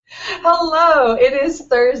Hello, it is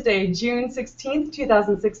Thursday, June 16th,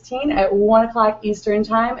 2016 at 1 o'clock Eastern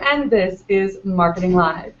Time, and this is Marketing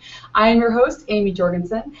Live. I am your host, Amy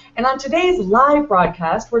Jorgensen, and on today's live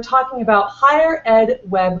broadcast, we're talking about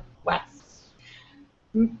HighEdWeb West.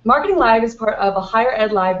 Marketing Live is part of a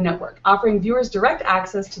HighEd Live network, offering viewers direct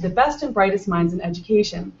access to the best and brightest minds in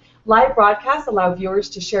education. Live broadcasts allow viewers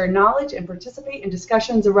to share knowledge and participate in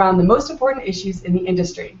discussions around the most important issues in the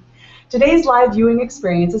industry. Today's live viewing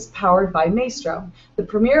experience is powered by Maestro, the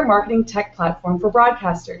premier marketing tech platform for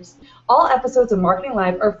broadcasters. All episodes of Marketing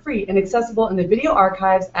Live are free and accessible in the video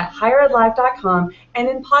archives at higheredlive.com and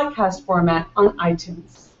in podcast format on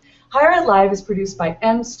iTunes. HighEd Live is produced by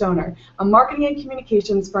M. Stoner, a marketing and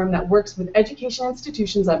communications firm that works with education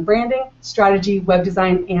institutions on branding, strategy, web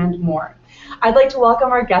design, and more. I'd like to welcome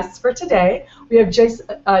our guests for today. We have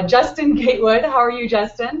Justin Gatewood. How are you,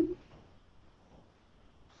 Justin?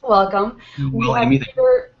 Welcome. We have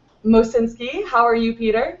Peter Mosinski. How are you,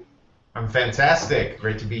 Peter? I'm fantastic.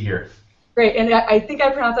 Great to be here. Great. And I think I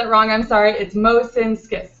pronounced that wrong. I'm sorry. It's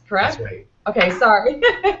Mosinskis, correct? That's right. Okay, sorry.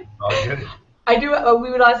 All good. We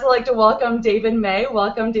would also like to welcome David May.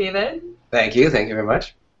 Welcome, David. Thank you. Thank you very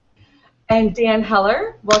much. And Dan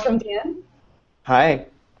Heller. Welcome, Dan. Hi.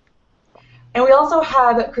 And we also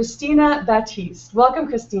have Christina Baptiste. Welcome,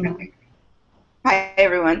 Christina. Hi,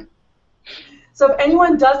 everyone. So if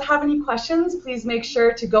anyone does have any questions, please make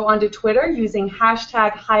sure to go onto Twitter using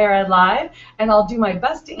hashtag HighEdLive, and I'll do my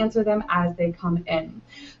best to answer them as they come in.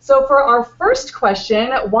 So for our first question,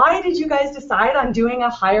 why did you guys decide on doing a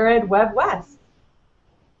HighEdWeb West?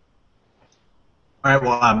 All right,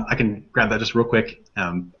 well, I can grab that just real quick.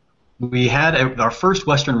 We had our first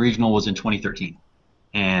Western Regional was in 2013,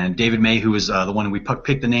 and David May, who was the one we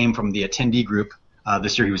picked the name from the attendee group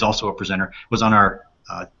this year, he was also a presenter, was on our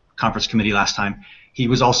conference committee last time. He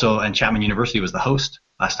was also, and Chapman University was the host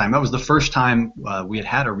last time. That was the first time we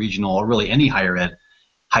had a regional, or really any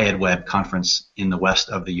HighEdWeb conference in the west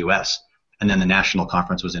of the U.S. And then the national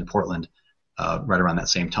conference was in Portland right around that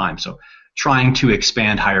same time. So trying to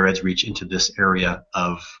expand higher ed's reach into this area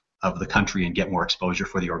of the country and get more exposure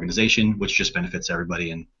for the organization, which just benefits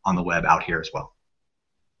everybody on the web out here as well.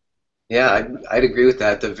 Yeah, I'd agree with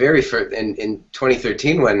that. The very first, in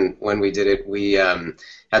 2013 when we did it, we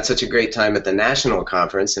had such a great time at the national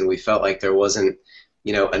conference, and we felt like there wasn't,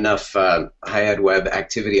 enough HighEdWeb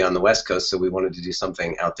activity on the West Coast, so we wanted to do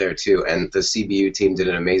something out there too. And the CBU team did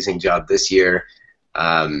an amazing job this year,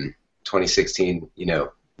 2016,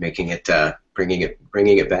 making it, bringing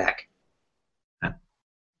it back.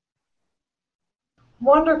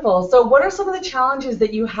 Wonderful. So, what are some of the challenges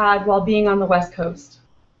that you had while being on the West Coast?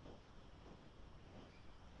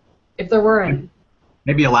 If there were any.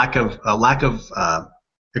 Maybe a lack of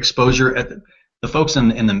exposure. The folks in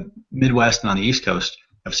the Midwest and on the East Coast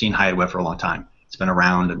have seen HighEdWeb for a long time. It's been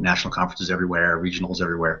around at national conferences everywhere, regionals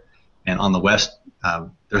everywhere, and on the West,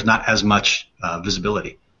 there's not as much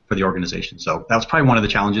visibility for the organization. So that was probably one of the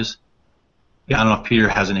challenges. Yeah, I don't know if Peter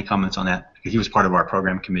has any comments on that, because he was part of our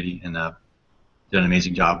program committee and did an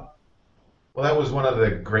amazing job. Well, that was one of the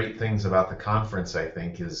great things about the conference, I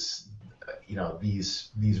think, is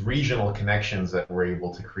these regional connections that we're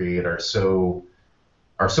able to create are so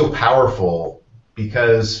powerful,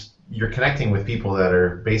 because you're connecting with people that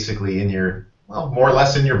are basically more or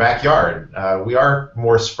less in your backyard. We are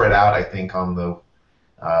more spread out, I think, on the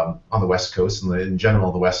West Coast and in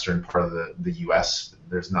general the western part of the U.S.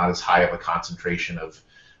 There's not as high of a concentration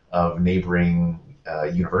of neighboring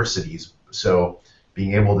universities. So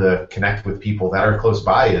being able to connect with people that are close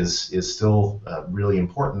by is still really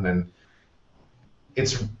important, and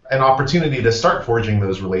it's an opportunity to start forging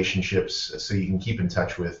those relationships so you can keep in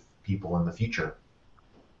touch with people in the future.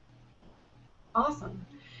 Awesome.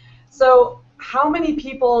 So how many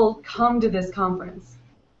people come to this conference,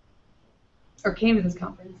 or came to this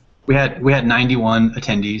conference? We had 91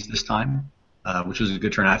 attendees this time, which was a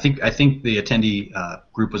good turnout. I think the attendee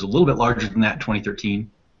group was a little bit larger than that in 2013,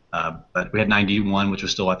 but we had 91, which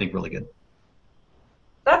was still, I think, really good.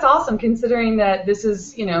 That's awesome, considering that this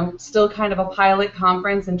is, still kind of a pilot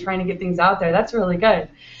conference and trying to get things out there. That's really good.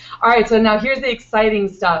 All right, so now here's the exciting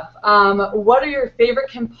stuff. What are your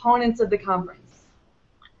favorite components of the conference?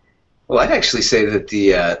 Well, I'd actually say that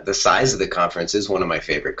the size of the conference is one of my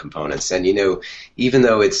favorite components. And even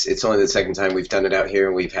though it's only the second time we've done it out here,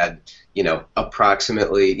 and we've had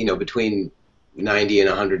approximately between 90 and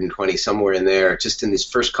 120, somewhere in there, just in these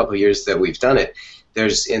first couple of years that we've done it.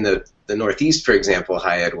 There's in the Northeast, for example,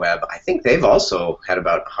 HighEdWeb, I think they've also had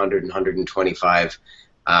about 100 and 125.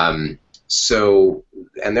 So,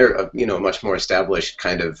 and they're a much more established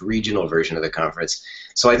kind of regional version of the conference.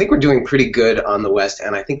 So I think we're doing pretty good on the West,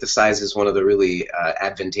 and I think the size is one of the really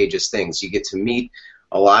advantageous things. You get to meet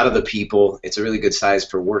a lot of the people. It's a really good size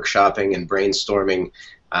for workshopping and brainstorming.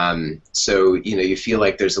 So, you feel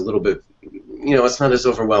like there's a little bit, it's not as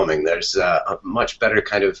overwhelming. There's a much better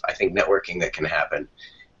kind of, I think, networking that can happen.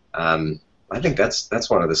 I think that's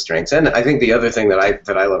one of the strengths. And I think the other thing that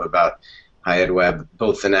I love about HighEdWeb,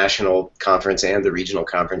 both the national conference and the regional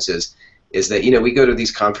conferences, is that, we go to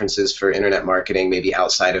these conferences for internet marketing, maybe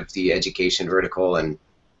outside of the education vertical, and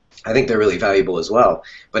I think they're really valuable as well.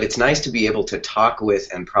 But it's nice to be able to talk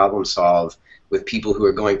with and problem solve with people who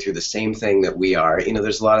are going through the same thing that we are.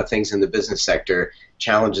 There's a lot of things in the business sector,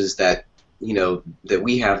 challenges that, that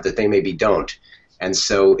we have that they maybe don't. And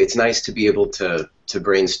so it's nice to be able to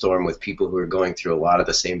brainstorm with people who are going through a lot of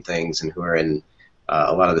the same things and who are in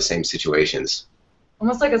a lot of the same situations.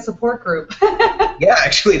 Almost like a support group. Yeah,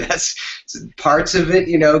 actually, that's parts of it,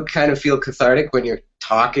 kind of feel cathartic when you're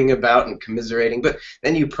talking about and commiserating, but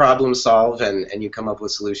then you problem solve and you come up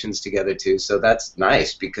with solutions together too. So that's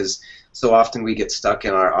nice, because so often we get stuck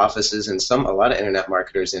in our offices, and a lot of internet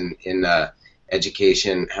marketers in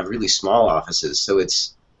education have really small offices. So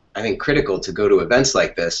it's, I think, critical to go to events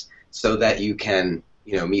like this so that you can,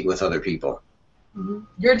 meet with other people. Mm-hmm.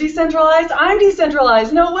 You're decentralized, I'm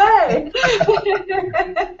decentralized, no way!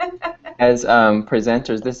 As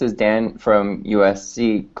presenters, this is Dan from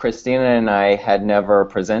USC. Christina and I had never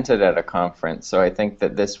presented at a conference, so I think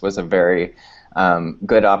that this was a very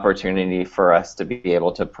good opportunity for us to be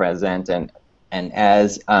able to present. And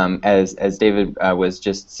as David was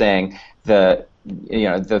just saying, the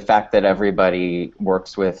fact that everybody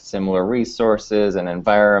works with similar resources and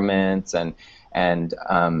environments and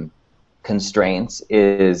constraints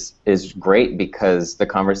is great, because the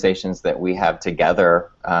conversations that we have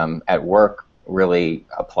together at work really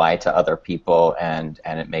apply to other people, and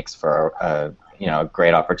it makes for a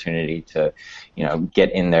great opportunity to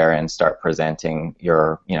get in there and start presenting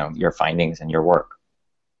your findings and your work.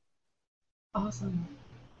 Awesome.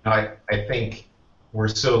 I think we're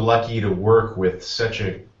so lucky to work with such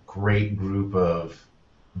a great group of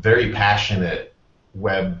very passionate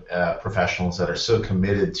web professionals that are so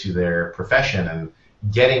committed to their profession, and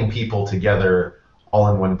getting people together all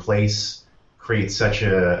in one place creates such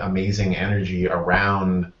an amazing energy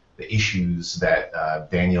around the issues that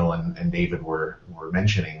Daniel and David were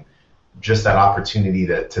mentioning. Just that opportunity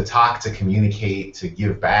to talk, to communicate, to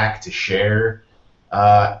give back, to share.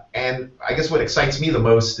 And I guess what excites me the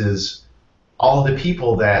most is all the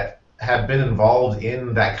people that have been involved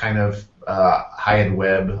in that kind of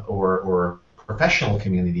HighEdWeb or professional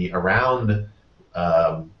community around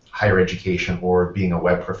higher education or being a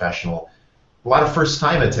web professional. A lot of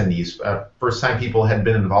first-time attendees, first-time people had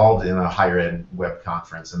been involved in a higher ed web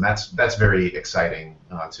conference, and that's very exciting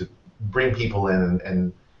to bring people in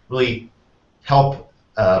and really help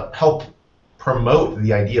promote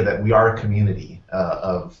the idea that we are a community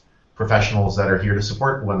of professionals that are here to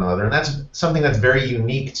support one another, and that's something that's very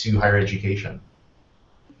unique to higher education.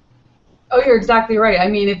 Oh, you're exactly right. I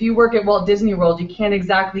mean, if you work at Walt Disney World, you can't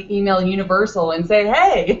exactly email Universal and say,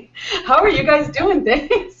 hey, how are you guys doing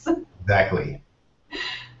things? Exactly.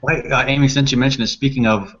 Well, Amy, since you mentioned it, speaking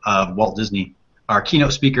of Walt Disney, our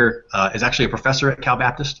keynote speaker is actually a professor at Cal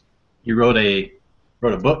Baptist. He wrote a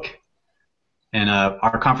book, and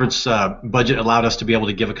our conference budget allowed us to be able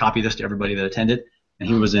to give a copy of this to everybody that attended, and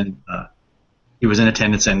he was in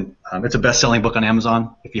attendance, and it's a best-selling book on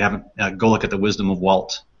Amazon. If you haven't, go look at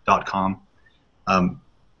thewisdomofwalt.com.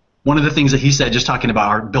 One of the things that he said, just talking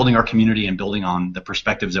about building our community and building on the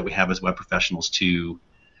perspectives that we have as web professionals to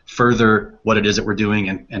further what it is that we're doing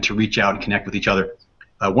and to reach out and connect with each other.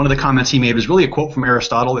 One of the comments he made was really a quote from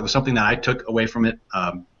Aristotle. It was something that I took away from it.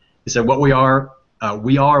 He said, we are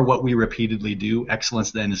what we repeatedly do. Excellence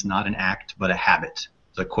then is not an act, but a habit.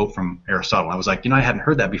 It's a quote from Aristotle. I was like, I hadn't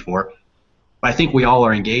heard that before. But I think we all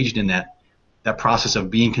are engaged in that process of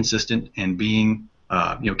being consistent and being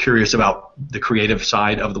curious about the creative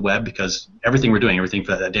side of the web, because everything we're doing, everything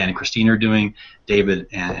that Dan and Christina are doing, David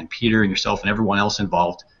and Peter and yourself and everyone else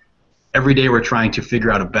involved, every day we're trying to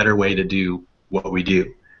figure out a better way to do what we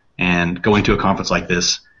do. And going to a conference like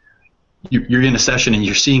this, you're in a session and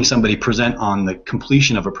you're seeing somebody present on the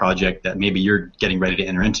completion of a project that maybe you're getting ready to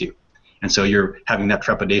enter into. And so you're having that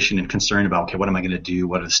trepidation and concern about, okay, what am I going to do?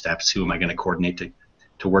 What are the steps? Who am I going to coordinate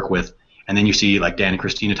to work with? And then you see like Dan and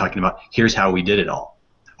Christina talking about, here's how we did it all.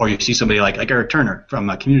 Or you see somebody like Eric Turner from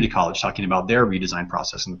community college talking about their redesign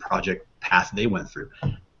process and the project path they went through.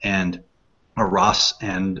 And Ross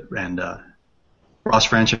French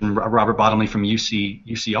and Robert Bottomley from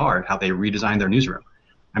UCR, how they redesigned their newsroom.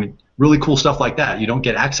 I mean, really cool stuff like that. You don't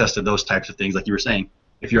get access to those types of things, like you were saying,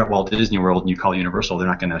 if you're at Walt Disney World and you call Universal, they're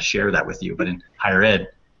not going to share that with you. But in higher ed,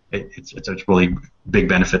 it's a really big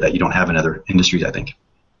benefit that you don't have in other industries, I think.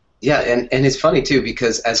 Yeah, and it's funny too,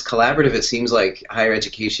 because as collaborative it seems like higher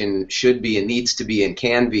education should be and needs to be and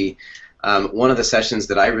can be. One of the sessions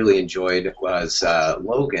that I really enjoyed was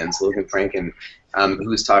Logan Franken, who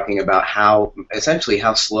was talking about how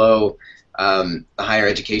slow the higher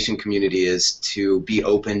education community is to be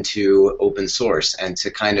open to open source and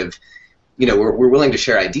to kind of, we're willing to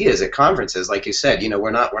share ideas at conferences, like you said.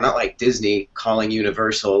 We're not like Disney calling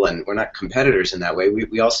Universal, and we're not competitors in that way.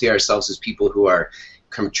 We all see ourselves as people who are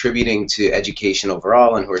contributing to education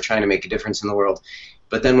overall and who are trying to make a difference in the world.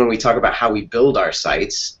 But then when we talk about how we build our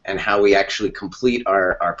sites and how we actually complete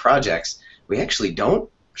our projects, we actually don't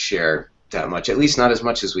share that much, at least not as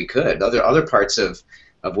much as we could. Other parts of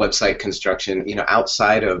website construction,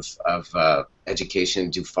 outside of education,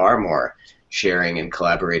 do far more sharing and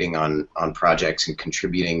collaborating on projects and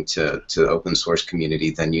contributing to the open source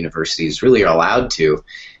community than universities really are allowed to.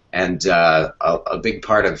 And a big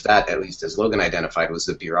part of that, at least as Logan identified, was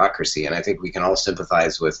the bureaucracy. And I think we can all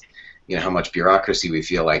sympathize with, how much bureaucracy we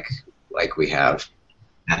feel like we have.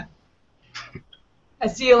 I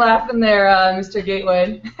see you laughing there, Mr.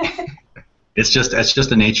 Gatewood. It's just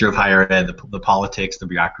the nature of higher ed. The politics, the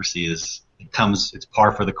bureaucracy it's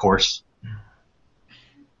par for the course.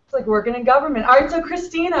 It's like working in government. All right, so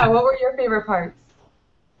Christina, what were your favorite parts?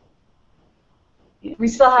 We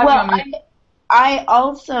still have you on mute. I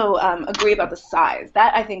also agree about the size.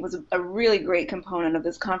 That, I think, was a really great component of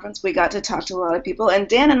this conference. We got to talk to a lot of people. And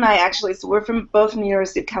Dan and I actually, so we're both from the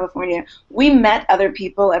University of California. We met other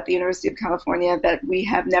people at the University of California that we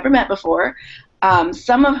have never met before,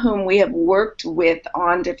 some of whom we have worked with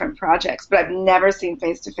on different projects, but I've never seen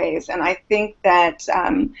face-to-face. And I think that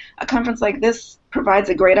a conference like this provides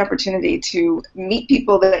a great opportunity to meet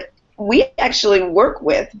people that we actually work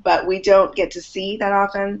with, but we don't get to see that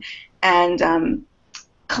often, and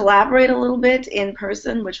collaborate a little bit in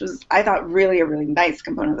person, which was, I thought, really a really nice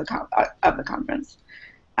component of the conference.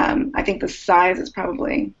 I think the size is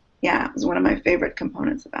probably, it was one of my favorite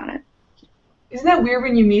components about it. Isn't that weird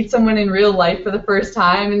when you meet someone in real life for the first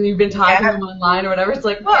time and you've been talking to them online or whatever? It's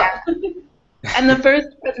like, whoa. Yeah. And the first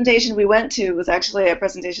presentation we went to was actually a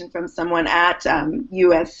presentation from someone at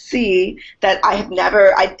USC that I have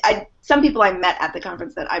never, some people I met at the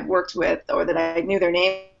conference that I've worked with or that I knew their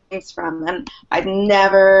names from, and I've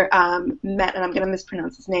never met, and I'm going to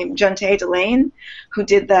mispronounce his name, Jonte Delane, who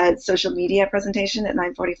did the social media presentation at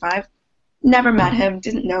 9:45. Never met him,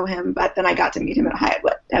 didn't know him, but then I got to meet him at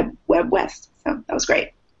HighEdWeb West, so that was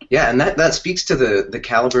great. Yeah, and that speaks to the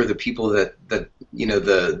caliber of the people that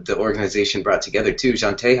the organization brought together too.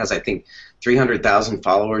 Jonte has, I think, 300,000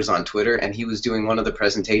 followers on Twitter, and he was doing one of the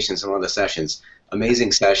presentations in one of the sessions.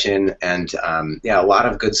 Amazing session, and a lot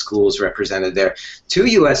of good schools represented there. 2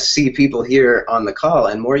 USC people here on the call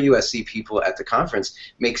and more USC people at the conference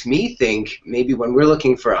makes me think maybe when we're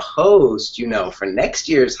looking for a host, for next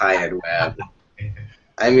year's HighEdWeb,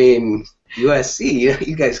 I mean, USC,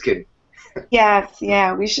 you guys could. Yes,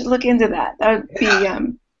 we should look into that. That would be. I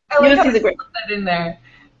like how you put that in there.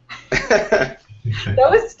 That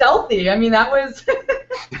was stealthy. I mean, that was.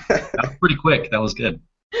 That was pretty quick. That was good.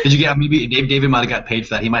 Did you get? Maybe David might have got paid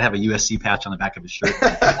for that. He might have a USC patch on the back of his shirt.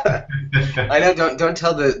 I know. Don't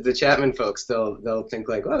tell the Chapman folks. They'll think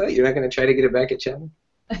like, oh, you're not going to try to get it back at Chapman.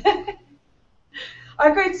 All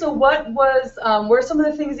right, great. So, what were some of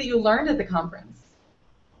the things that you learned at the conference?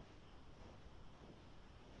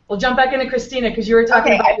 We'll jump back into Christina because you were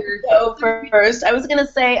talking about your... So first, I was going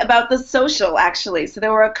to say about the social, actually. So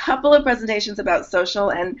there were a couple of presentations about social,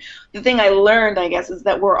 and the thing I learned, I guess, is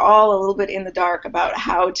that we're all a little bit in the dark about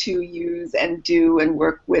how to use and do and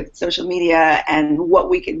work with social media and what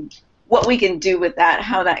we can do with that,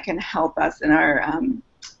 how that can help us in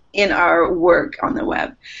our work on the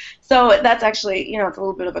web. So that's actually, it's a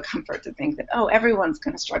little bit of a comfort to think that, everyone's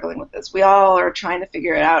kind of struggling with this. We all are trying to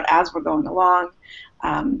figure it out as we're going along.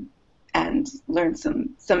 And learn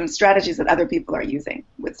some strategies that other people are using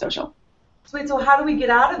with social. So how do we get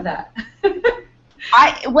out of that?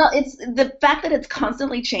 It's the fact that it's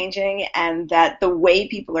constantly changing and that the way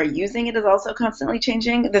people are using it is also constantly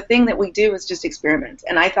changing. The thing that we do is just experiment.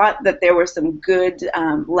 And I thought that there were some good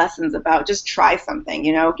lessons about just try something,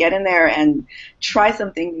 get in there and try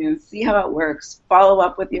something new, see how it works, follow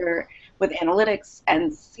up with analytics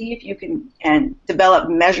and see if you can develop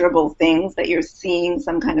measurable things that you're seeing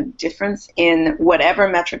some kind of difference in whatever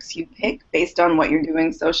metrics you pick based on what you're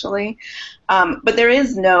doing socially. But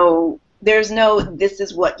there's no this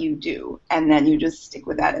is what you do and then you just stick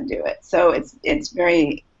with that and do it. So it's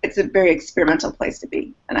a very experimental place to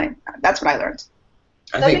be, and that's what I learned.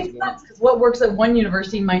 That makes sense, because what works at one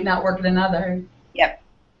university might not work at another. Yep.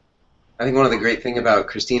 I think one of the great thing about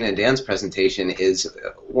Christina and Dan's presentation is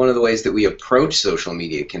one of the ways that we approach social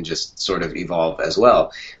media can just sort of evolve as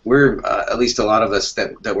well. We're, at least a lot of us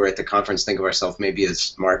that were at the conference think of ourselves maybe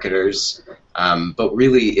as marketers, but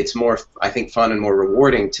really it's more, I think, fun and more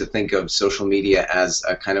rewarding to think of social media as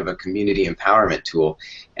a kind of a community empowerment tool.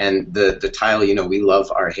 And the title, we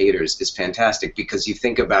love our haters, is fantastic because you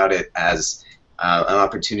think about it as an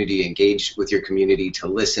opportunity to engage with your community, to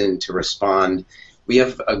listen, to respond. We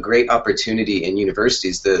have a great opportunity in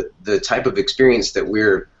universities. The type of experience that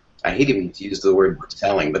I hate even to use the word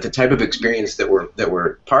selling, but the type of experience that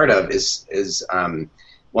we're part of is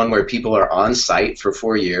one where people are on site for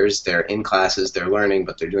 4 years. They're in classes, they're learning,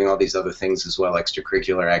 but they're doing all these other things as well,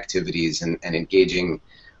 extracurricular activities, and engaging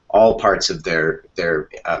all parts of their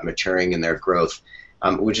maturing and their growth,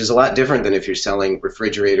 which is a lot different than if you're selling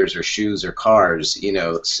refrigerators or shoes or cars.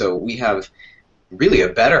 So we have really a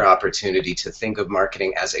better opportunity to think of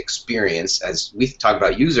marketing as experience, as we talk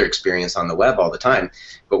about user experience on the web all the time,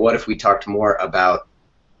 but what if we talked more about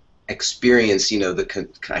experience,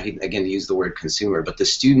 I hate again to use the word consumer, but the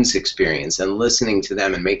student's experience, and listening to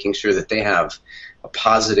them and making sure that they have a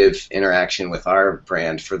positive interaction with our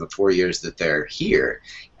brand for the 4 years that they're here.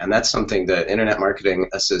 And that's something the Internet Marketing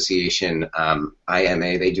Association,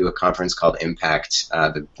 IMA, they do a conference called Impact.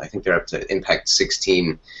 I think they're up to Impact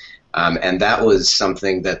 16. And that was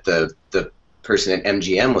something that the person at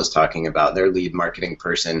MGM was talking about. Their lead marketing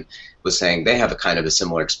person was saying they have a kind of a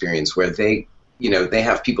similar experience where they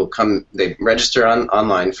have people come, they register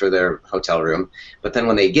online for their hotel room, but then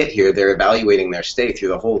when they get here, they're evaluating their stay through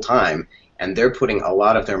the whole time, and they're putting a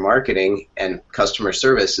lot of their marketing and customer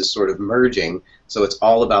service is sort of merging. So it's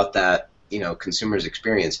all about that, consumer's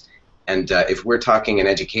experience. And if we're talking in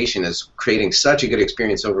education as creating such a good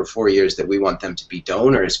experience over 4 years that we want them to be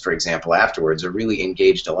donors, for example, afterwards, or really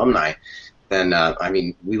engaged alumni, then,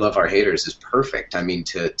 we love our haters is perfect.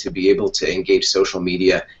 To be able to engage social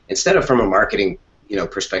media, instead of from a marketing,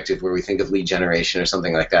 perspective where we think of lead generation or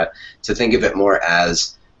something like that, to think of it more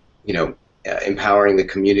as, empowering the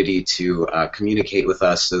community to communicate with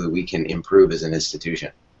us so that we can improve as an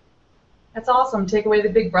institution. That's awesome. Take away the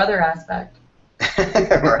big brother aspect.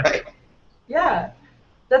 Right. Yeah,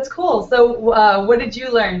 that's cool. So what did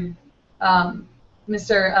you learn,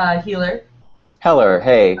 Mr. Healer? Heller,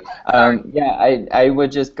 hey. I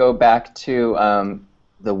would just go back to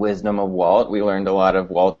the wisdom of Walt. We learned a lot of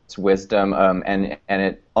Walt's wisdom, and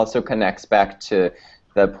it also connects back to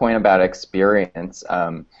the point about experience.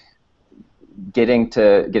 Getting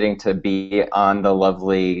to be on the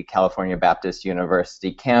lovely California Baptist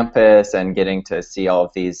University campus and getting to see all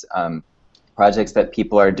of these projects that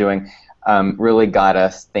people are doing really got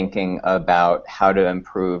us thinking about how to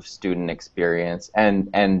improve student experience,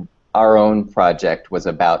 and our own project was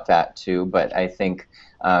about that too. But I think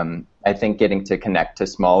getting to connect to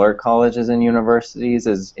smaller colleges and universities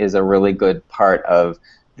is a really good part of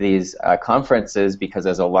these conferences, because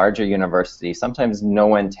as a larger university, sometimes no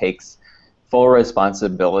one takes full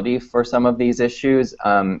responsibility for some of these issues,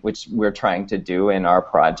 which we're trying to do in our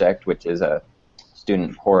project, which is a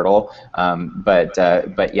student portal. But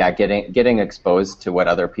yeah, getting exposed to what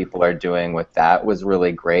other people are doing with that was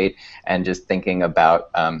really great, and just thinking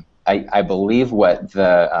about I believe what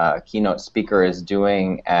the keynote speaker is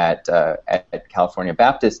doing at California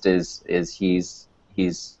Baptist is he's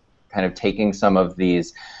kind of taking some of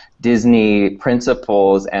these Disney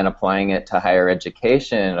principles and applying it to higher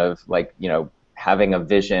education, of having a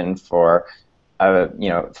vision for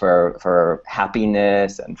for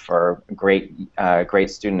happiness and for great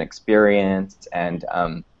student experience, and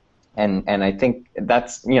I think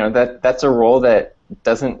that's that's a role that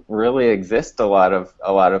doesn't really exist a lot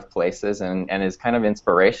of places, and is kind of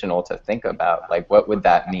inspirational to think about, what would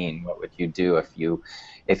that mean? What would you do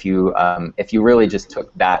if you really just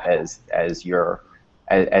took that as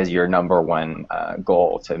your number one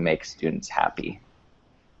goal to make students happy?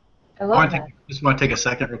 Just want to take a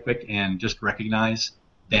second real quick and just recognize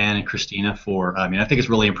Dan and Christina for, I think it's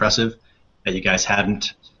really impressive that you guys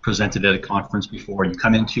hadn't presented at a conference before. You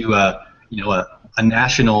come into a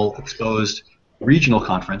national exposed regional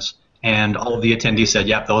conference, and all of the attendees said,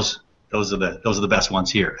 "Yep, those are the best ones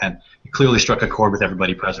here," and it clearly struck a chord with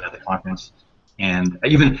everybody present at the conference. And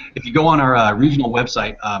even if you go on our regional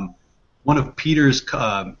website, one of Peter's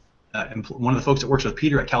one of the folks that works with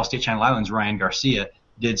Peter at Cal State Channel Islands, Ryan Garcia,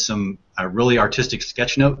 did some really artistic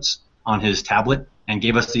sketch notes on his tablet and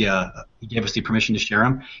gave us the permission to share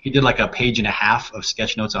them. He did like a page and a half of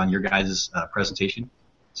sketch notes on your guys' presentation.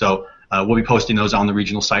 So we'll be posting those on the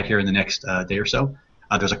regional site here in the next day or so.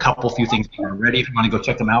 There's a few things already if you want to go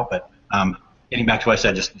check them out. But getting back to what I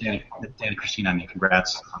said, just Dan and Christina, I mean,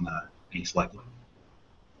 congrats on being selected.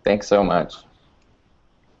 Thanks so much.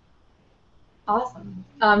 Awesome.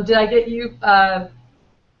 Did I get you? I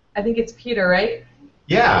think it's Peter, right?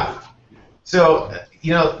 Yeah. So,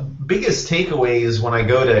 biggest takeaways when I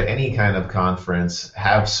go to any kind of conference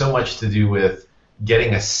have so much to do with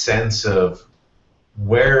getting a sense of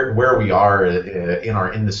where we are in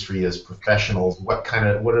our industry as professionals. What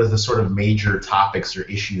are the sort of major topics or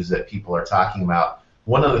issues that people are talking about?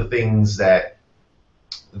 One of the things that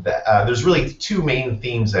there's really two main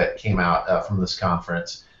themes that came out from this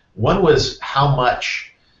conference. One was how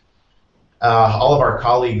much all of our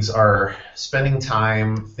colleagues are spending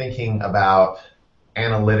time thinking about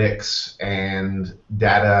analytics and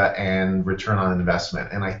data and return on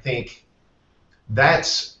investment, and I think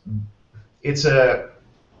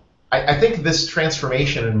I think this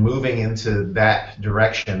transformation and moving into that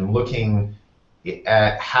direction, looking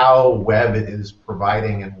at how web is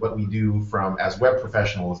providing and what we do as web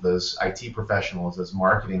professionals, as IT professionals, as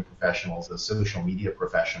marketing professionals, as social media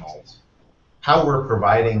professionals, how we're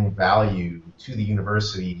providing value to the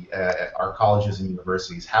university, our colleges and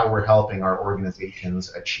universities, how we're helping our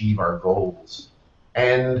organizations achieve our goals,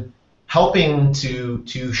 and helping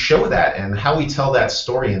to show that and how we tell that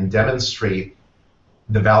story and demonstrate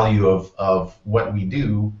the value of what we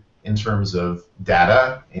do in terms of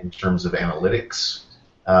data, in terms of analytics,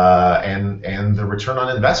 and the return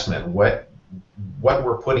on investment. What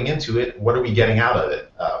we're putting into it, what are we getting out of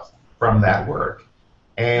it from that work?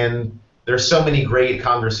 And there's so many great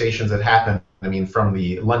conversations that happen. I mean, from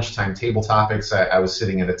the lunchtime table topics, I was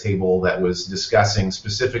sitting at a table that was discussing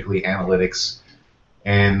specifically analytics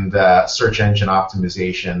and search engine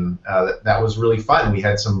optimization. That was really fun. We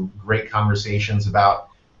had some great conversations about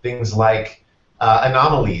things like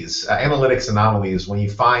anomalies, analytics anomalies. When you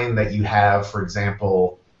find that you have, for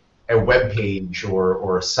example, a web page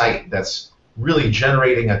or a site that's really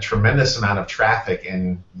generating a tremendous amount of traffic,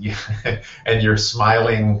 and you're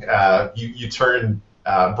smiling, you turn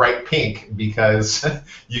bright pink because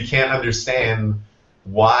you can't understand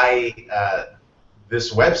why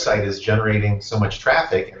this website is generating so much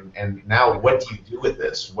traffic, and now what do you do with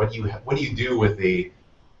this? What do you do with a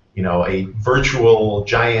virtual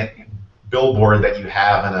giant billboard that you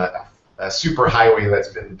have in a super highway that's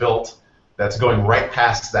been built that's going right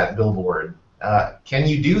past that billboard? Can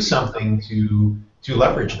you do something to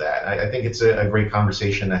leverage that? I think it's a great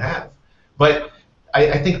conversation to have. But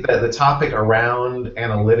I think that the topic around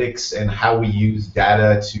analytics and how we use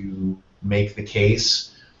data to make the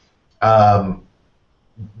case,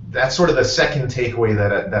 that's sort of the second takeaway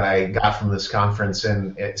that I got from this conference,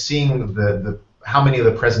 and seeing how many of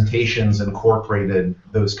the presentations incorporated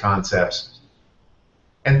those concepts,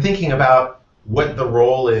 and thinking about what the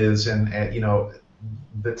role is, and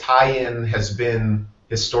the tie-in has been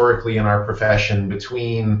historically in our profession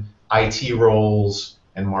between IT roles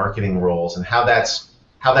and marketing roles, and how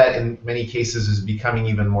that in many cases is becoming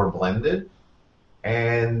even more blended,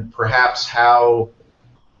 and perhaps how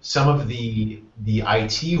some of the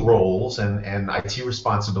IT roles and IT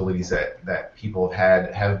responsibilities that people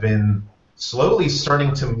have been slowly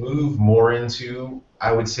starting to move more into,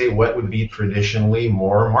 I would say, what would be traditionally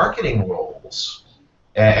more marketing roles,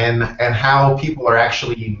 and how people are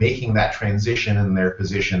actually making that transition in their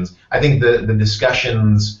positions. I think the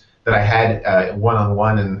discussions that I had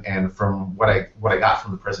one-on-one and from what I got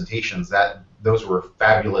from the presentations, those were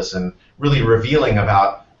fabulous and really revealing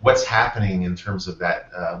about what's happening in terms of that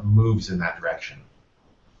moves in that direction.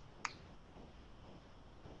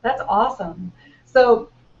 That's awesome. So,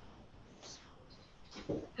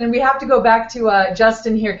 and we have to go back to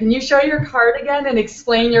Justin here. Can you show your card again and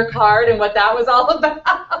explain your card and what that was all about?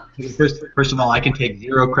 First of all, I can take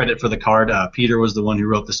zero credit for the card. Peter was the one who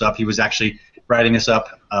wrote this up. He was actually writing this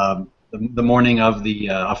up the morning of the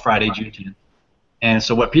Friday, June 10th. And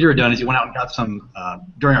so what Peter had done is he went out and got some,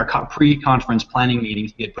 during our pre-conference planning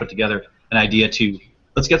meetings, he had put together an idea to,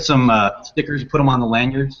 let's get some stickers, put them on the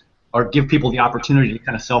lanyards, or give people the opportunity to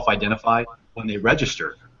kind of self-identify when they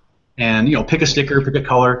register. And, pick a sticker, pick a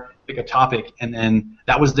color, pick a topic, and then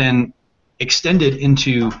that was then extended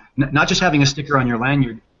into not just having a sticker on your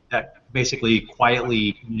lanyard that basically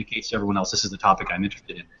quietly communicates to everyone else, this is the topic I'm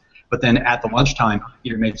interested in. But then at the lunchtime,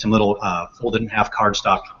 Peter made some little folded in half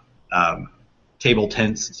cardstock table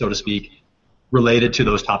tents, so to speak, related to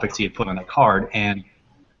those topics he had put on a card, and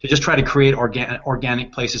to just try to create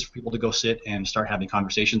organic places for people to go sit and start having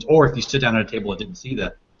conversations. Or if you sit down at a table that didn't see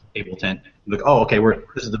the table tent, you're like, oh, okay,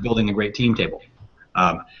 this is the Building a Great Team table.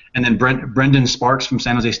 And then Brendan Sparks from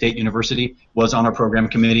San Jose State University was on our program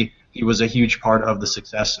committee. he was a huge part of the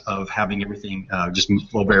success of having everything just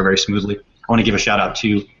flow very, very smoothly. I want to give a shout out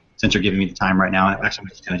to, since you're giving me the time right now, and actually I'm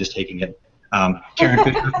just kind of just taking it.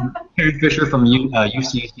 Karen Fisher from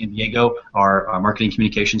UC San Diego, our marketing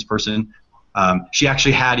communications person. She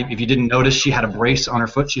actually had, if you didn't notice, she had a brace on her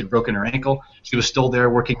foot. She had broken her ankle. She was still there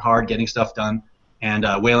working hard, getting stuff done. And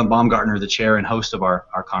Waylon Baumgartner, the chair and host of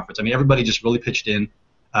our conference. I mean, everybody just really pitched in.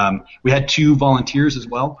 We had 2 volunteers as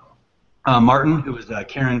well. Martin, who was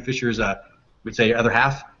Karen Fisher's, we'd say, other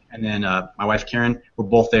half, and then my wife Karen were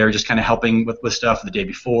both there, just kind of helping with stuff the day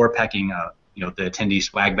before, packing, the attendee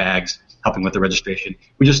swag bags, helping with the registration.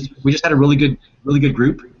 We just had a really good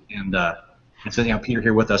group, and so Peter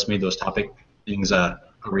here with us made those topic things a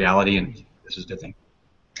reality, and this is a good thing.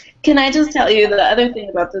 Can I just tell you the other thing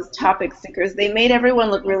about those topic stickers? They made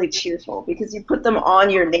everyone look really cheerful because you put them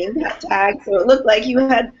on your name tag, so it looked like you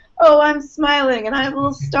had, oh, I'm smiling and I have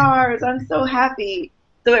little stars, I'm so happy.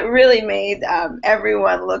 So it really made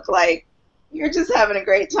everyone look like you're just having a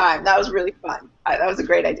great time. That was really fun. That was a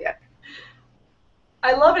great idea.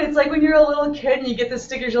 I love it. It's like when you're a little kid and you get the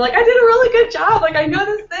stickers, you're like, I did a really good job. Like, I know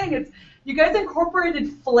this thing. You guys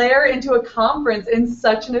incorporated flair into a conference in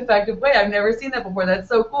such an effective way. I've never seen that before. That's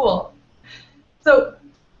so cool. So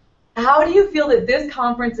how do you feel that this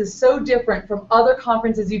conference is so different from other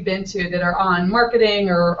conferences you've been to that are on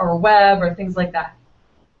marketing or web or things like that?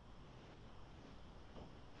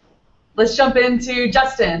 Let's jump into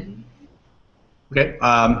Justin. Okay.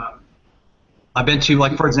 I've been to,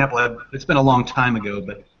 like, for example, it's been a long time ago,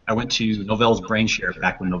 but I went to Novell's BrainShare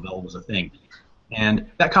back when Novell was a thing. And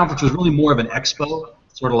that conference was really more of an expo,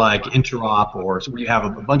 sort of like Interop, or where you have a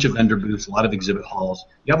bunch of vendor booths, a lot of exhibit halls.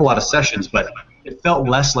 You have a lot of sessions, but it felt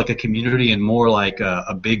less like a community and more like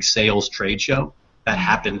a big sales trade show that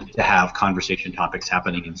happened to have conversation topics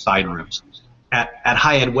happening in side rooms. At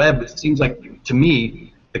HighEdWeb, it seems like, to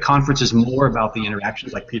me, the conference is more about the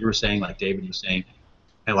interactions, like Peter was saying, like David was saying,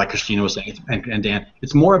 and like Christina was saying, and Dan.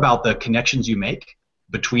 It's more about the connections you make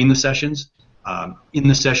between the sessions. In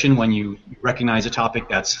the session, when you recognize a topic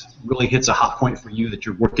that's really hits a hot point for you that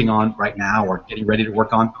you're working on right now or getting ready to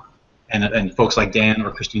work on, and folks like Dan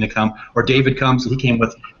or Christina come, or David comes, he came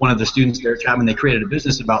with one of the students there at Chapman. They created a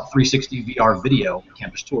business about 360 VR video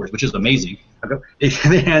campus tours, which is amazing. They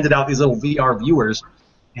handed out these little VR viewers,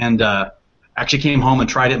 and actually came home and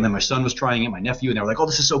tried it, and then my son was trying it, my nephew, and they were like, oh,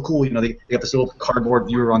 this is so cool. They got this little cardboard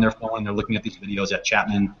viewer on their phone, and they're looking at these videos at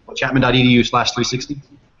chapman.edu/360.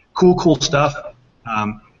 Cool stuff.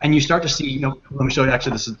 And you start to see, let me show you,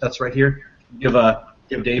 actually, that's right here. Give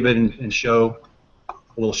David and show a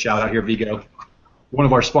little shout out here, Vigo. One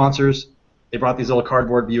of our sponsors, they brought these little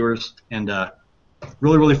cardboard viewers, and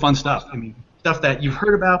really fun stuff. I mean, stuff that you've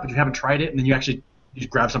heard about, but you haven't tried it, and then you just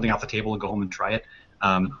grab something off the table and go home and try it.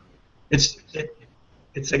 It's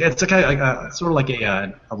like sort of like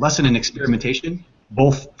a lesson in experimentation,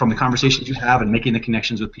 both from the conversations you have and making the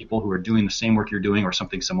connections with people who are doing the same work you're doing or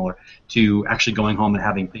something similar, to actually going home and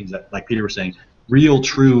having things that, like Peter was saying, real,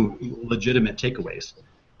 true, legitimate takeaways.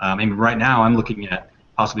 I mean, right now I'm looking at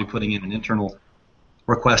possibly putting in an internal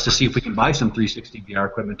request to see if we can buy some 360 VR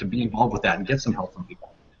equipment to be involved with that and get some help from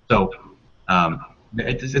people. So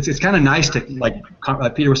it's kind of nice to, like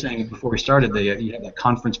Peter was saying before we started, you have that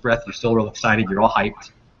conference breath, you're still real excited, you're all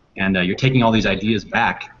hyped, and you're taking all these ideas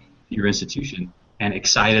back to your institution and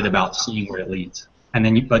excited about seeing where it leads. And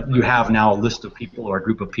then but you have now a list of people or a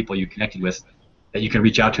group of people you connected with that you can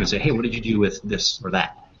reach out to and say, hey, what did you do with this or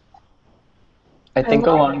that? I think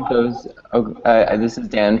along those, this is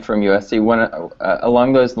Dan from USC.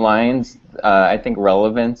 Along those lines, I think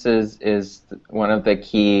relevance is one of the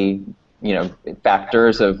key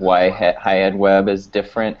factors of why HighEdWeb is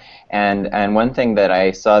different. And one thing that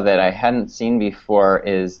I saw that I hadn't seen before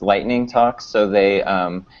is lightning talks. So they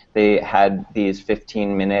had these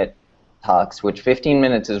 15-minute talks, which 15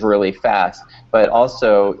 minutes is really fast, but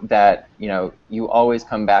also that you always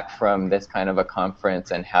come back from this kind of a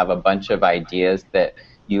conference and have a bunch of ideas that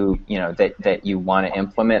that you want to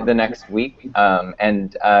implement the next week,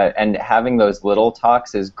 and having those little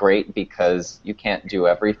talks is great because you can't do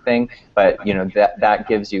everything, but that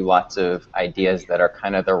gives you lots of ideas that are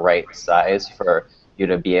kind of the right size for you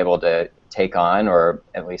to be able to take on, or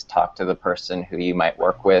at least talk to the person who you might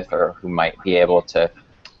work with or who might be able to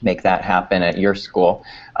make that happen at your school.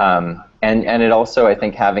 And it also, I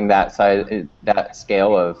think, having that size, that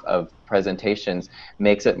scale of presentations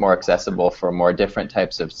makes it more accessible for more different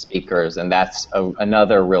types of speakers, and that's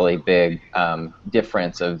another really big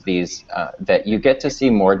difference of these, that you get to see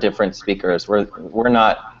more different speakers. We're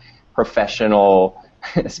not professional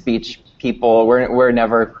speech people. We're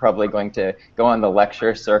never probably going to go on the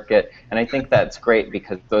lecture circuit, and I think that's great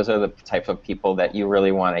because those are the type of people that you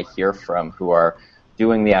really want to hear from, who are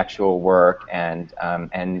doing the actual work and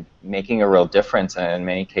making a real difference, and in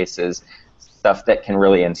many cases stuff that can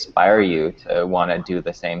really inspire you to want to do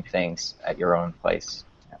the same things at your own place.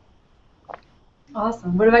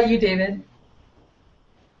 Awesome. What about you, David?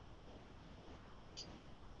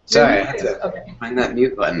 Sorry, I had to find that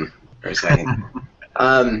mute button for a second.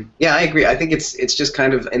 Yeah, I agree. I think it's just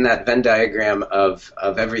kind of in that Venn diagram of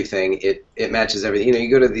everything. It matches everything. You know,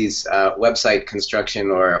 you go to these website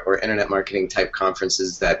construction or internet marketing type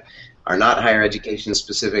conferences that are not higher education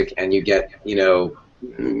specific, and you get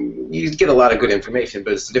a lot of good information,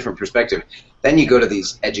 but it's a different perspective. Then you go to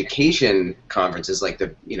these education conferences, like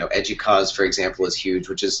the EDUCAUSE, for example, is huge,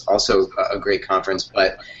 which is also a great conference,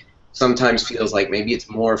 but sometimes feels like maybe it's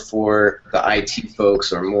more for the IT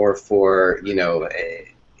folks or more for,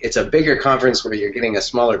 it's a bigger conference where you're getting a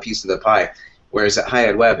smaller piece of the pie, whereas at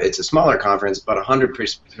HighEdWeb, it's a smaller conference, but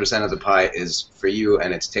 100% of the pie is for you,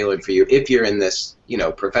 and it's tailored for you if you're in this,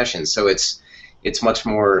 profession. So it's much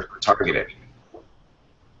more targeted.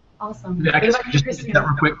 Awesome. Yeah, just that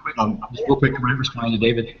real quick, responding to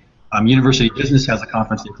David. University Business has a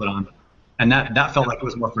conference they put on, and that felt like it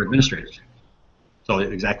was more for administrators. So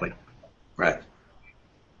exactly. Right.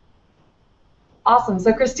 Awesome.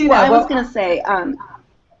 So Christina, well, I was going to say,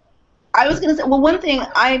 well, one thing,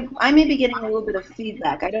 I may be getting a little bit of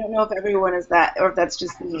feedback. I don't know if everyone is that, or if that's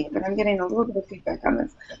just me, but I'm getting a little bit of feedback on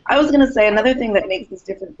this. I was going to say another thing that makes this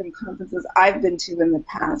different from conferences I've been to in the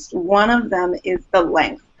past. One of them is the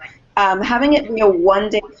length. Having it be a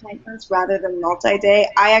one-day conference rather than multi-day,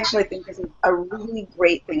 I actually think is a really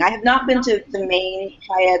great thing. I have not been to the main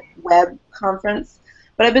HighEdWeb conference,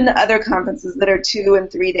 but I've been to other conferences that are 2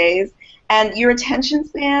 and 3 days, and your attention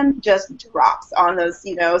span just drops on those,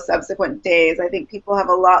 subsequent days. I think people have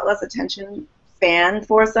a lot less attention span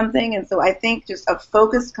for something, and so I think just a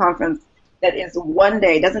focused conference that is one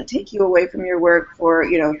day, doesn't take you away from your work for,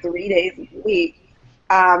 3 days a week,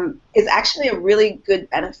 is actually a really good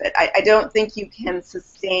benefit. I don't think you can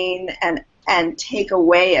sustain and take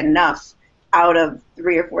away enough out of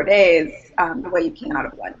 3 or 4 days the way you can out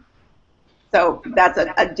of one. So that's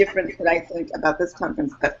a difference that I think about this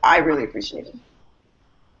conference that I really appreciated.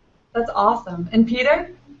 That's awesome. And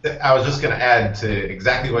Peter? I was just going to add to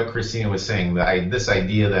exactly what Christina was saying, this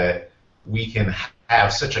idea that we can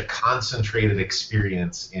have such a concentrated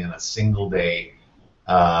experience in a single day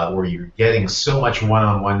where you're getting so much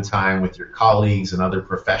one-on-one time with your colleagues and other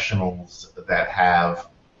professionals that have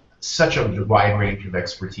such a wide range of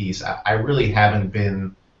expertise. I really haven't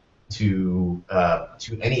been to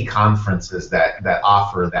any conferences that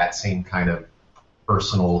offer that same kind of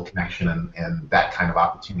personal connection and that kind of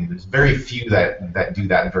opportunity. There's very few that do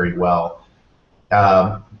that very well.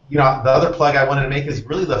 The other plug I wanted to make is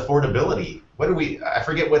really the affordability. I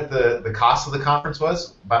forget what the cost of the conference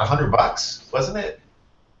was, about $100, wasn't it?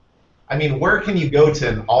 I mean, where can you go to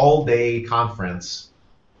an all-day conference,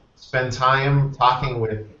 spend time talking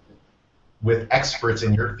with experts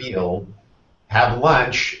in your field, have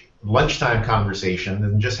lunchtime conversation,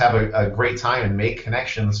 and just have a great time and make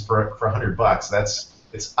connections for $100?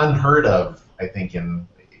 It's unheard of, I think, in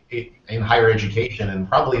higher education and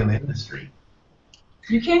probably in the industry.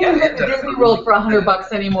 You can't even go to Disney World for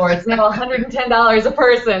 $100 anymore. It's now $110 a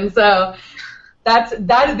person. So.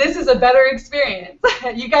 This is a better experience.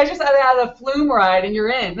 You guys just had a flume ride and you're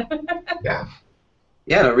in. Yeah.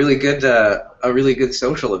 Yeah, a really good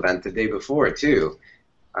social event the day before too.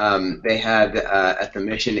 They had at the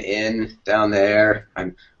Mission Inn down there.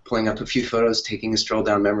 I'm pulling up a few photos, taking a stroll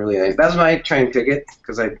down memory lane. That was my train ticket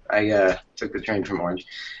because I took the train from Orange.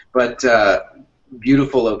 But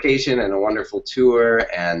beautiful location and a wonderful tour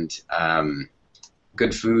and.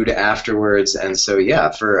 Good food afterwards, and so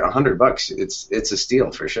yeah, for $100, it's a steal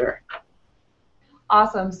for sure.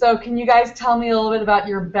 Awesome. So can you guys tell me a little bit about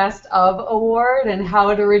your Best of award and how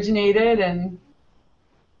it originated and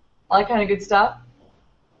all that kind of good stuff?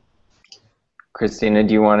 Christina,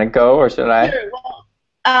 do you want to go or should I? Sure.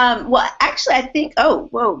 Well, actually, I think. Oh,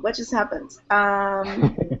 whoa! What just happened? How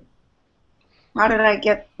did I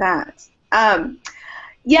get that?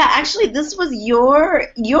 Yeah, actually, this was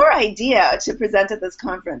your idea to present at this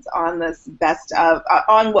conference on this best of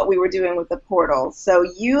on what we were doing with the portal. So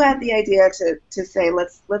you had the idea to say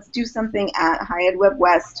let's do something at HighEdWeb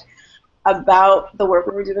West about the work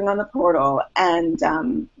we were doing on the portal, and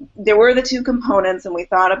there were the two components, and we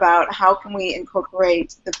thought about how can we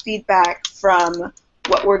incorporate the feedback from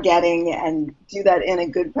what we're getting and do that in a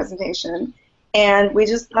good presentation. And we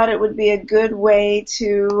just thought it would be a good way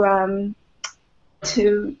to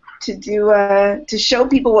to do to show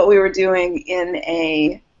people what we were doing in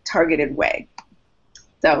a targeted way.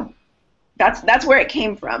 So that's where it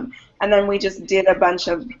came from. And then we just did a bunch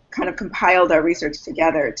of kind of compiled our research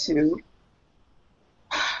together to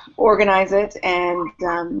organize it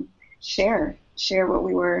and share what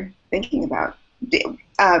we were thinking about. Do you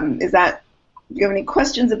have any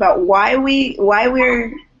questions about why we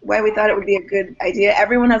thought it would be a good idea?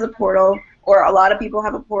 Everyone has a portal, or a lot of people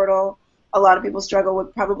have a portal. A lot of people struggle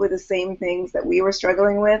with probably the same things that we were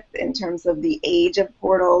struggling with in terms of the age of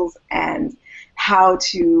portals and how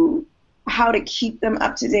to keep them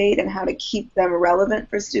up to date and how to keep them relevant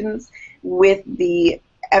for students with the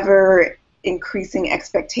ever increasing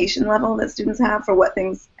expectation level that students have for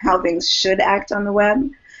how things should act on the web.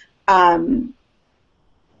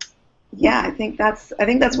 Yeah, I think that's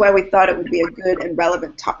why we thought it would be a good and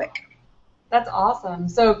relevant topic. That's awesome.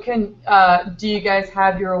 So do you guys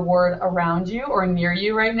have your award around you or near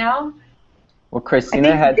you right now? Well,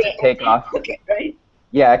 Christina had to take off. Okay, right?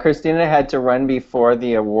 Yeah, Christina had to run before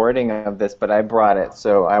the awarding of this, but I brought it,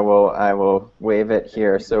 so I will wave it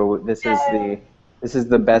here. So this is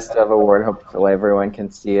the best of award. Hopefully everyone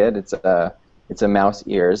can see it. It's a mouse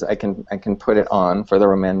ears. I can put it on for the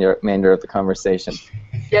remainder of the conversation.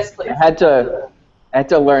 Yes, please. I had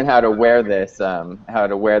to learn how to wear this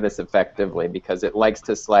effectively because it likes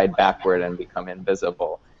to slide backward and become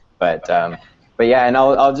invisible. But yeah, and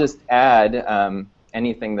I'll just add.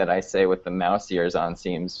 Anything that I say with the mouse ears on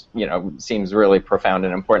seems really profound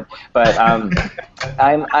and important. But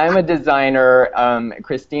I'm a designer.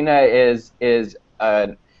 Christina is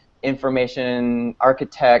an information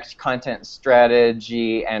architect, content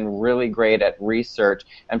strategy, and really great at research.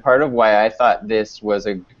 And part of why I thought this was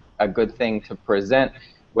a good thing to present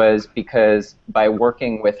was because by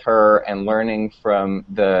working with her and learning from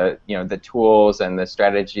the tools and the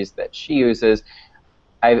strategies that she uses,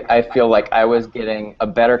 I feel like I was getting a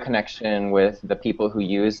better connection with the people who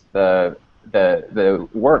used the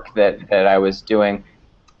work that I was doing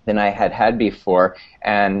than I had before.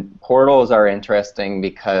 And portals are interesting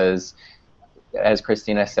because, as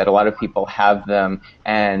Christina said, a lot of people have them,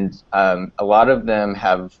 and a lot of them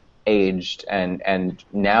have aged, and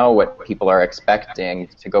now what people are expecting,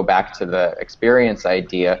 to go back to the experience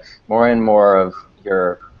idea, more and more of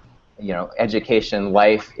your education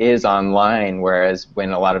life is online, whereas when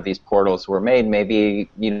a lot of these portals were made, maybe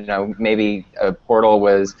a portal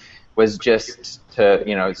was just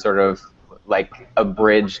to, sort of like a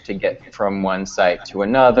bridge to get from one site to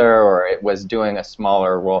another, or it was doing a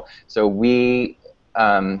smaller role. So we,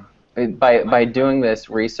 by doing this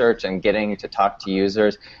research and getting to talk to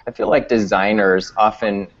users, I feel like designers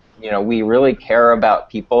often, we really care about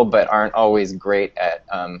people, but aren't always great at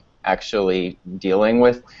actually dealing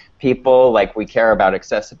with people. Like, we care about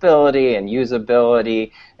accessibility and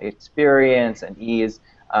usability, experience and ease,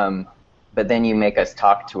 but then you make us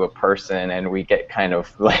talk to a person and we get kind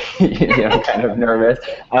of like kind of nervous.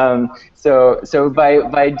 So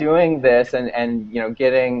by doing this and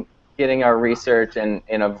getting our research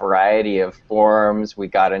in a variety of forms, we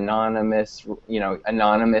got anonymous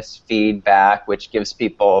feedback, which gives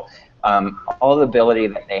people all the ability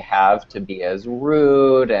that they have to be as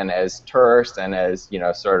rude and as terse and as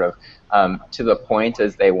sort of to the point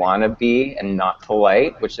as they want to be, and not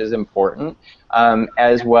polite, which is important,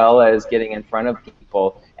 as well as getting in front of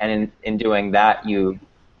people. And in doing that, you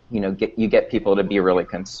get people to be really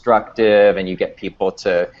constructive, and you get people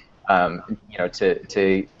to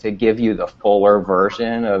to give you the fuller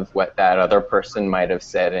version of what that other person might have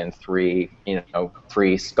said in three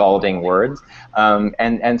scalding words.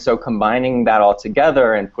 And so combining that all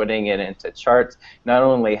together and putting it into charts not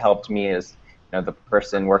only helped me as the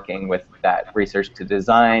person working with that research to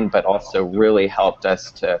design, but also really helped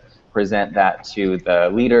us to present that to the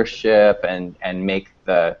leadership and make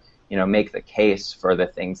the case for the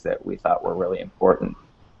things that we thought were really important.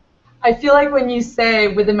 I feel like when you say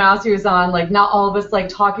with the mouse ears on, like, not all of us like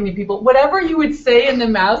talking to people, whatever you would say in the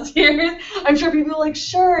mouse ears, I'm sure people are like,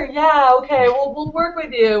 sure, yeah, okay, we'll work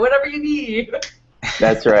with you, whatever you need.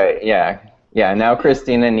 That's right, yeah. Yeah, now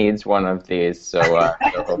Christina needs one of these, so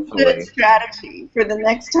hopefully. Good strategy. For the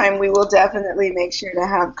next time, we will definitely make sure to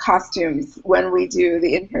have costumes when we do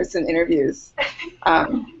the in-person interviews.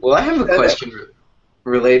 Well, I have a question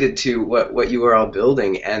related to what you were all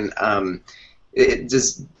building, and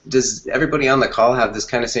does everybody on the call have this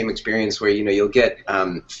kind of same experience where you'll get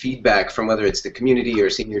feedback from whether it's the community or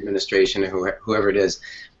senior administration or whoever it is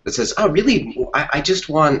that says, oh, really, I just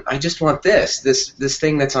want this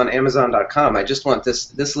thing that's on Amazon.com. I just want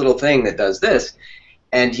this little thing that does this.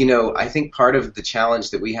 And I think part of the challenge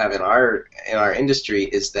that we have in our industry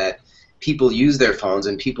is that people use their phones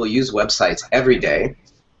and people use websites every day.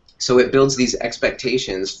 So it builds these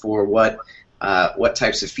expectations for what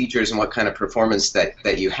types of features and what kind of performance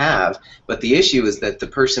that you have. But the issue is that the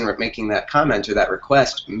person making that comment or that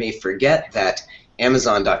request may forget that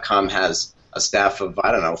Amazon.com has a staff of,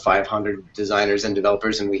 I don't know, 500 designers and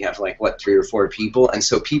developers, and we have like, what, 3 or 4 people? And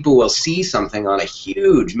so people will see something on a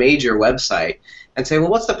huge, major website and say, well,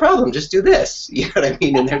 what's the problem? Just do this. You know what I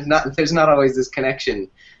mean? And there's not always this connection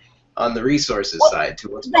on the resources side to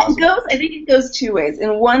what's possible. I think it goes 2 ways.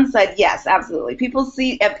 In one side, yes, absolutely. People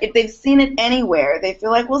see, if they've seen it anywhere, they feel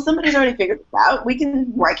like, well, somebody's already figured this out.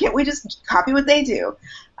 Why can't we just copy what they do?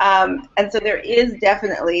 And so there is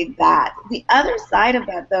definitely that. The other side of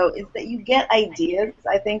that, though, is that you get ideas,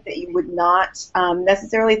 I think, that you would not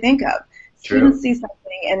necessarily think of. True. Students see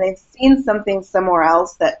something, and they've seen something somewhere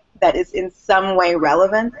else that is in some way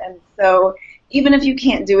relevant, and so even if you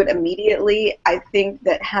can't do it immediately, I think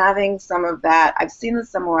that having some of that, I've seen this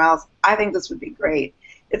somewhere else, I think this would be great.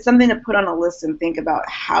 It's something to put on a list and think about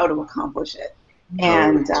how to accomplish it.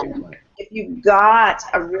 And if you've got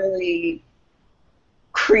a really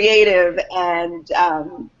creative and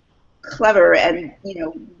clever and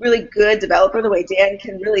really good developer, the way Dan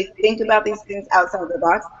can really think about these things outside the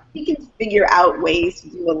box, he can figure out ways to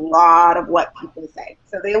do a lot of what people say.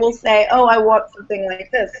 So they will say, oh, I want something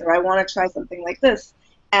like this, or I want to try something like this,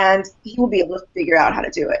 and he will be able to figure out how to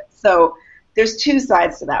do it. So there's 2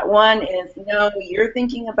 sides to that. One is, no, you're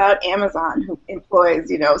thinking about Amazon, who employs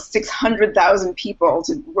 600,000 people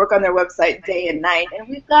to work on their website day and night, and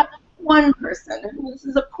we've got one person who this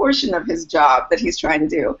is a portion of his job that he's trying to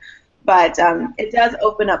do. But it does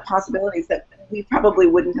open up possibilities that we probably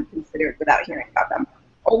wouldn't have considered without hearing about them.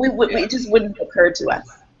 Or it just wouldn't occur to us.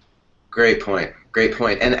 Great point. Great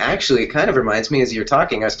point. And actually, it kind of reminds me, as you're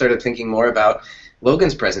talking, I started thinking more about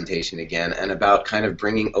Logan's presentation again and about kind of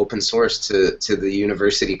bringing open source to the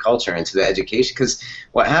university culture and to the education. Because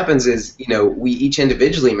what happens is, we each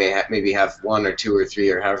individually maybe have 1 or 2 or 3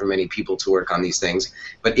 or however many people to work on these things.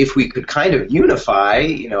 But if we could kind of unify,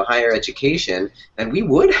 higher education, then we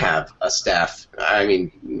would have a staff. I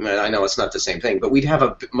mean, I know it's not the same thing, but we'd have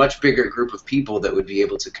a much bigger group of people that would be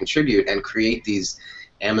able to contribute and create these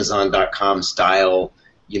Amazon.com style,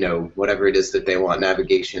 whatever it is that they want,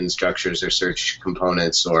 navigation structures or search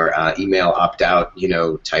components or email opt-out,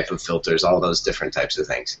 type of filters, all those different types of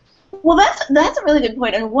things. Well, that's a really good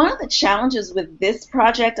point. And one of the challenges with this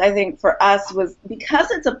project, I think, for us was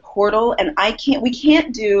because it's a portal, and we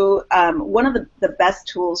can't do one of the best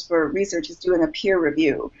tools for research is doing a peer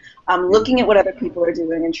review, looking at what other people are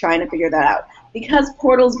doing and trying to figure that out. Because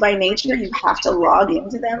portals by nature, you have to log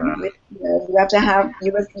into them. You have to have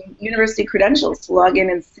university credentials to log in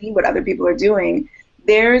and see what other people are doing.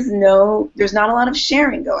 There's not a lot of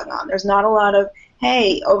sharing going on. There's not a lot of,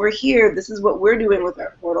 hey, over here, this is what we're doing with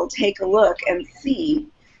our portal. Take a look and see.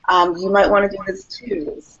 You might want to do this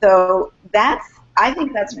too. So I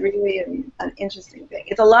think that's really an interesting thing.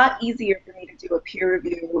 It's a lot easier for me to do a peer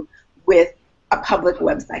review with a public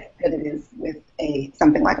website than it is with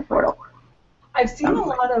something like a portal. I've seen a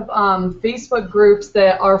lot of Facebook groups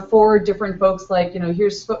that are for different folks, like,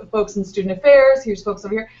 here's folks in student affairs, here's folks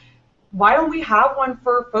over here. Why don't we have one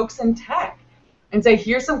for folks in tech and say,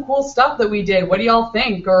 here's some cool stuff that we did, what do y'all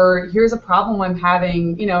think? Or here's a problem I'm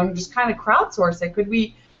having, and just kind of crowdsource it.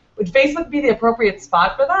 Would Facebook be the appropriate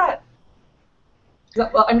spot for that?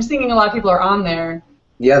 Well, I'm just thinking a lot of people are on there.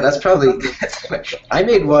 Yeah, that's probably. I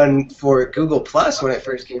made one for Google Plus when it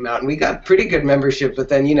first came out, and we got pretty good membership. But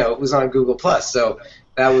then, it was on Google Plus, so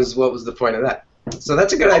that was what was the point of that. So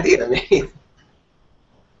that's a good idea to me.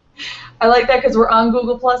 I like that because we're on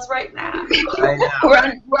Google Plus right now. I know.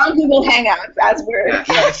 We're on Google Hangouts as we're. Yeah,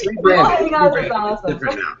 it's rebranded. Hangouts is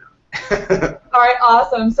awesome. All right,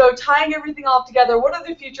 awesome. So tying everything all together, what are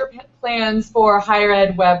the future plans for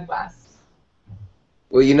HighEdWeb West?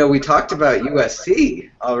 Well, we talked about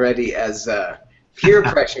USC already as peer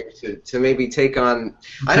pressure to maybe take on.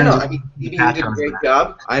 I don't know. I mean, CBU did a great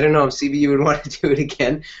job. I don't know if CBU would want to do it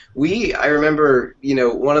again. I remember,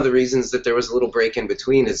 one of the reasons that there was a little break in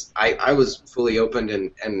between is I was fully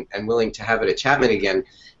open and willing to have it at Chapman again,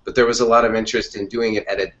 but there was a lot of interest in doing it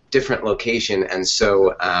at a different location, and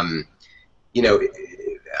so,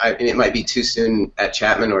 it might be too soon at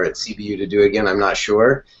Chapman or at CBU to do it again. I'm not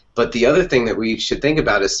sure. But the other thing that we should think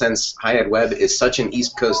about is, since HighEdWeb is such an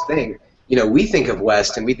East Coast thing, we think of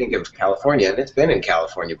West and we think of California, and it's been in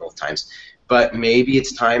California both times. But maybe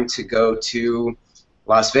it's time to go to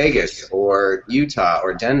Las Vegas or Utah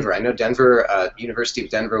or Denver. I know Denver, University of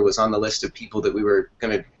Denver was on the list of people that we were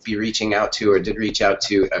going to be reaching out to, or did reach out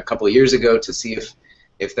to a couple of years ago, to see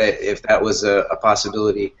if that was a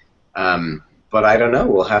possibility. But I don't know.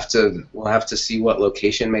 We'll have to see what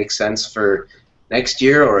location makes sense for next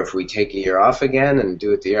year, or if we take a year off again and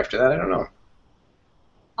do it the year after that. I don't know.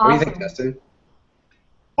 Awesome. What do you think, Dustin?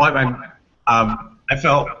 Well, I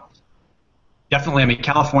felt definitely. I mean,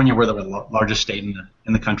 California, we're the largest state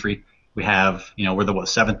in the country. We have, we're the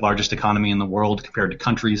 7th largest economy in the world compared to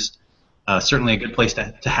countries. Certainly a good place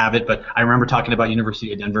to have it. But I remember talking about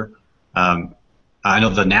University of Denver. I know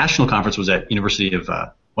the national conference was at University of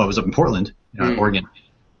it was up in Portland, Oregon.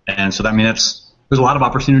 And so there's a lot of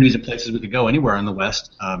opportunities and places we could go anywhere in the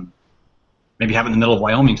West. Maybe have it in the middle of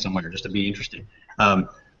Wyoming somewhere just to be interesting.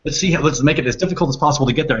 Let's make it as difficult as possible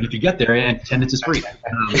to get there. And if you get there, attendance is free.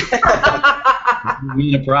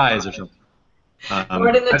 Win a prize or something.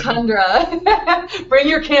 Right in the tundra. Bring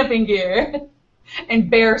your camping gear. And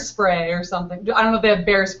bear spray or something. I don't know if they have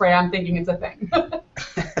bear spray. I'm thinking it's a thing.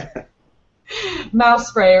 Mouse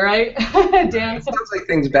spray, right? Dan? Sounds like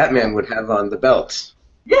things Batman would have on the belt.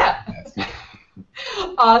 Yeah.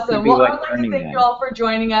 Awesome. Well, like I would like to thank you all for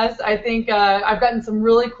joining us. I think I've gotten some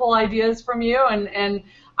really cool ideas from you, and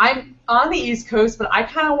I'm on the East Coast, but I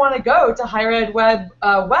kind of want to go to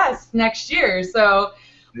HighEdWeb West next year. So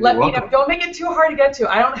let me know. Don't make it too hard to get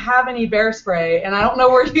to. I don't have any bear spray, and I don't know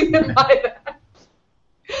where you can buy that.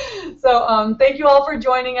 So thank you all for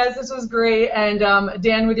joining us. This was great. And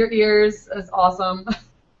Dan, with your ears, is awesome.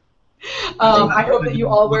 I hope that you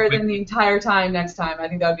all wear them the entire time next time. I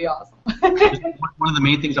think that would be awesome. One of the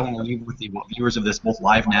main things I want to leave with the viewers of this, both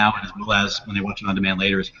live now and as well as when they watch it on demand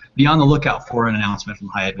later, is be on the lookout for an announcement from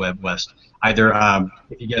HighEdWeb West. Either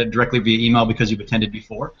if you get it directly via email because you've attended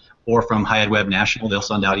before, or from HighEdWeb National. They'll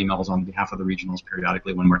send out emails on behalf of the regionals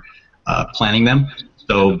periodically when we're planning them.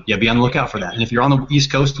 So yeah, be on the lookout for that. And if you're on the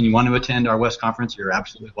East Coast and you want to attend our West Conference, you're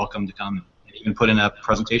absolutely welcome to come and even put in a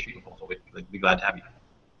presentation proposal. We'd be glad to have you.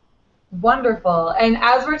 Wonderful. And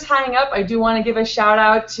as we're tying up, I do want to give a shout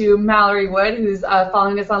out to Mallory Wood, who's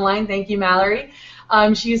following us online. Thank you, Mallory.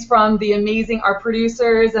 She's from the amazing, our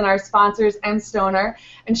producers and our sponsors, Stoner.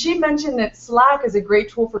 And she mentioned that Slack is a great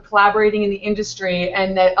tool for collaborating in the industry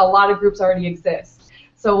and that a lot of groups already exist.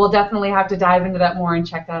 So we'll definitely have to dive into that more and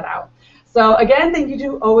check that out. So again, thank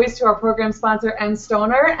you always to our program sponsor,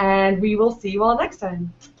 Stoner, and we will see you all next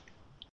time.